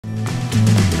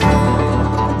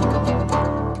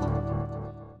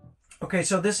Okay,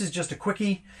 so this is just a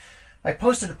quickie. I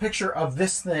posted a picture of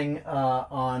this thing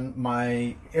on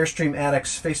my Airstream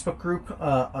Addicts Facebook group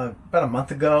about a month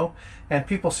ago, and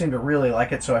people seem to really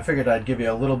like it, so I figured I'd give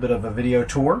you a little bit of a video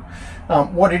tour.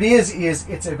 What it is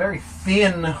it's a very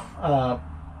thin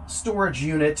storage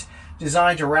unit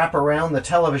designed to wrap around the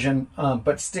television,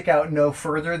 but stick out no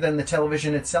further than the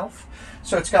television itself.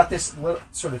 So it's got this little,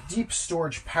 sort of deep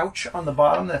storage pouch on the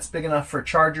bottom that's big enough for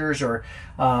chargers, or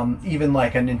even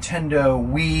like a Nintendo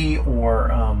Wii, or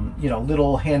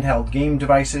little handheld game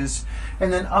devices.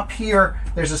 And then up here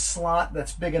there's a slot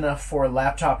that's big enough for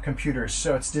laptop computers.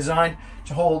 So it's designed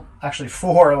to hold actually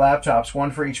 4 laptops, one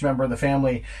for each member of the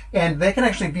family, and they can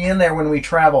actually be in there when we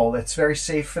travel. It's very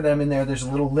safe for them in there. There's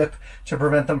a little lip to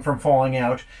prevent them from falling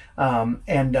out,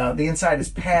 and the inside is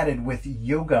padded with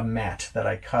yoga mat that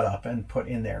I cut up and put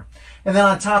in there. And then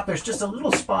on top there's just a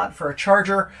little spot for a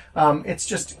charger. It's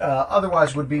just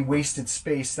otherwise would be wasted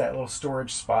space, that little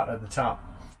storage spot at the top.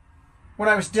 When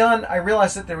I was done, I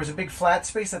realized that there was a big flat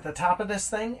space at the top of this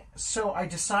thing, so I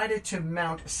decided to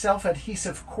mount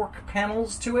self-adhesive cork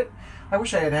panels to it. I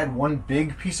wish I had had one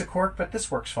big piece of cork, but this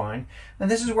works fine.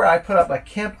 And this is where I put up like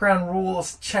campground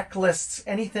rules, checklists,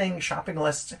 anything, shopping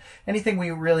lists, anything we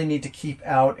really need to keep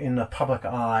out in the public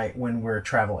eye when we're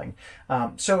traveling.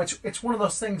 So it's one of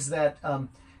those things that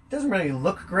doesn't really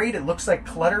look great. It looks like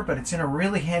clutter, but it's in a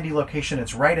really handy location.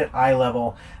 It's right at eye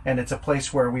level, and it's a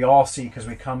place where we all see because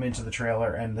we come into the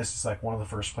trailer, and this is like one of the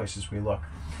first places we look.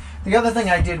 The other thing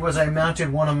I did was I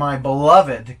mounted one of my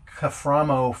beloved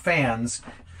Caframo fans.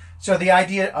 So the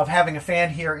idea of having a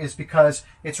fan here is because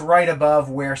it's right above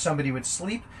where somebody would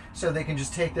sleep, so they can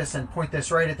just take this and point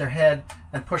this right at their head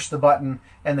and push the button,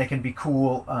 and they can be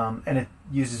cool, and it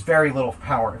uses very little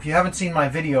power. If you haven't seen my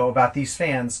video about these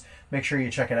fans, make sure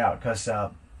you check it out, because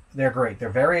they're great. They're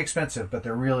very expensive, but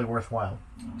they're really worthwhile.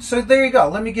 So there you go.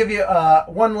 Let me give you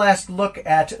one last look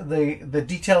at the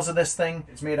details of this thing.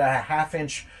 It's made out of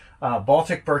 1/2-inch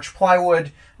Baltic birch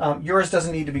plywood. Yours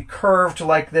doesn't need to be curved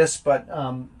like this, but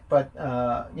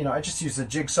I just used a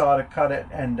jigsaw to cut it,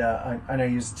 and I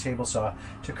used a table saw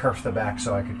to kerf the back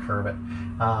so I could curve it.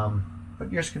 But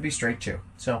yours could be straight too.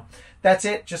 So that's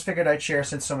it. Just figured I'd share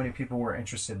since so many people were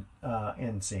interested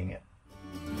in seeing it.